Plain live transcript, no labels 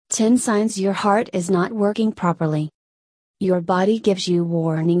10 signs your heart is not working properly. Your body gives you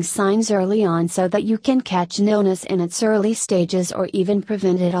warning signs early on so that you can catch an illness in its early stages or even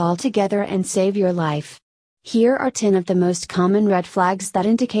prevent it altogether and save your life. Here are 10 of the most common red flags that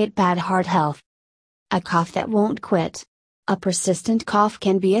indicate bad heart health. A cough that won't quit. A persistent cough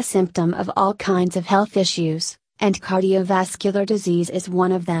can be a symptom of all kinds of health issues, and cardiovascular disease is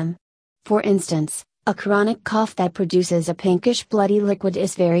one of them. For instance, a chronic cough that produces a pinkish bloody liquid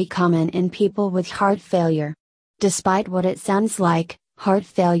is very common in people with heart failure. Despite what it sounds like, heart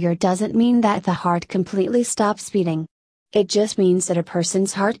failure doesn't mean that the heart completely stops beating. It just means that a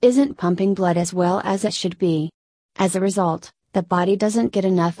person's heart isn't pumping blood as well as it should be. As a result, the body doesn't get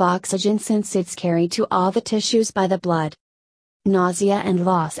enough oxygen since it's carried to all the tissues by the blood. Nausea and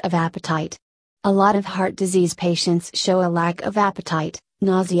loss of appetite. A lot of heart disease patients show a lack of appetite,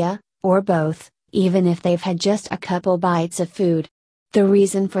 nausea, or both, even if they've had just a couple bites of food. The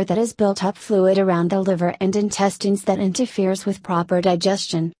reason for that is built up fluid around the liver and intestines that interferes with proper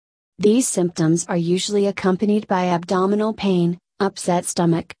digestion. These symptoms are usually accompanied by abdominal pain, upset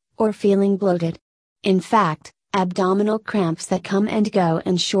stomach, or feeling bloated. In fact, abdominal cramps that come and go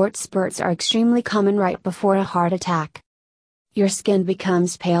in short spurts are extremely common right before a heart attack. Your skin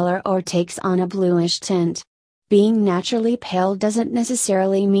becomes paler or takes on a bluish tint. Being naturally pale doesn't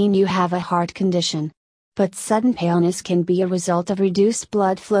necessarily mean you have a heart condition. But sudden paleness can be a result of reduced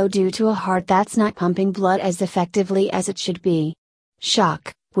blood flow due to a heart that's not pumping blood as effectively as it should be.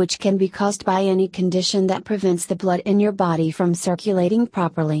 Shock, which can be caused by any condition that prevents the blood in your body from circulating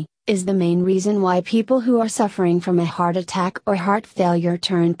properly, is the main reason why people who are suffering from a heart attack or heart failure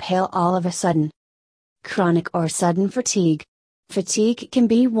turn pale all of a sudden. Chronic or sudden fatigue. Fatigue can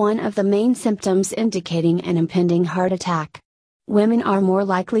be one of the main symptoms indicating an impending heart attack. Women are more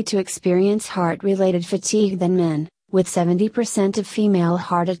likely to experience heart-related fatigue than men, with 70% of female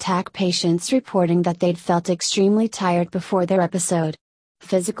heart attack patients reporting that they'd felt extremely tired before their episode.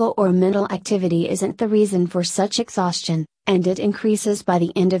 Physical or mental activity isn't the reason for such exhaustion, and it increases by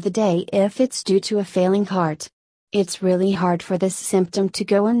the end of the day if it's due to a failing heart. It's really hard for this symptom to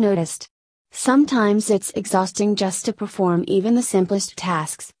go unnoticed. Sometimes it's exhausting just to perform even the simplest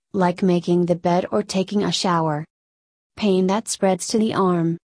tasks, like making the bed or taking a shower. Pain that spreads to the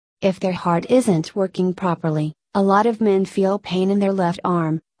arm. If their heart isn't working properly, a lot of men feel pain in their left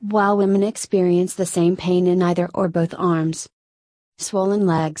arm, while women experience the same pain in either or both arms. Swollen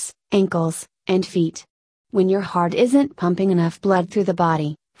legs, ankles, and feet. When your heart isn't pumping enough blood through the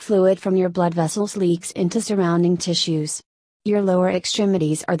body, fluid from your blood vessels leaks into surrounding tissues. Your lower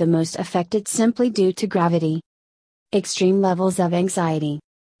extremities are the most affected simply due to gravity. Extreme levels of anxiety.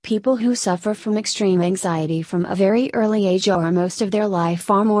 People who suffer from extreme anxiety from a very early age or most of their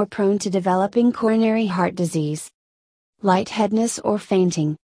life are more prone to developing coronary heart disease. Lightheadedness or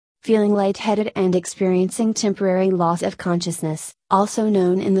fainting. Feeling lightheaded and experiencing temporary loss of consciousness, also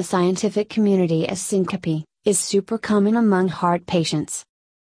known in the scientific community as syncope, is super common among heart patients.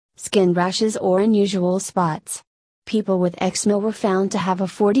 Skin rashes or unusual spots. People with eczema were found to have a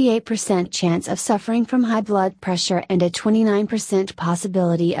 48% chance of suffering from high blood pressure and a 29%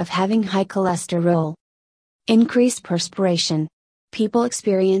 possibility of having high cholesterol. Increased perspiration. People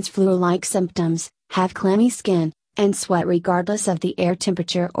experience flu-like symptoms, have clammy skin, and sweat regardless of the air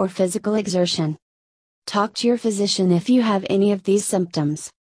temperature or physical exertion. Talk to your physician if you have any of these symptoms.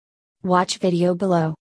 Watch video below.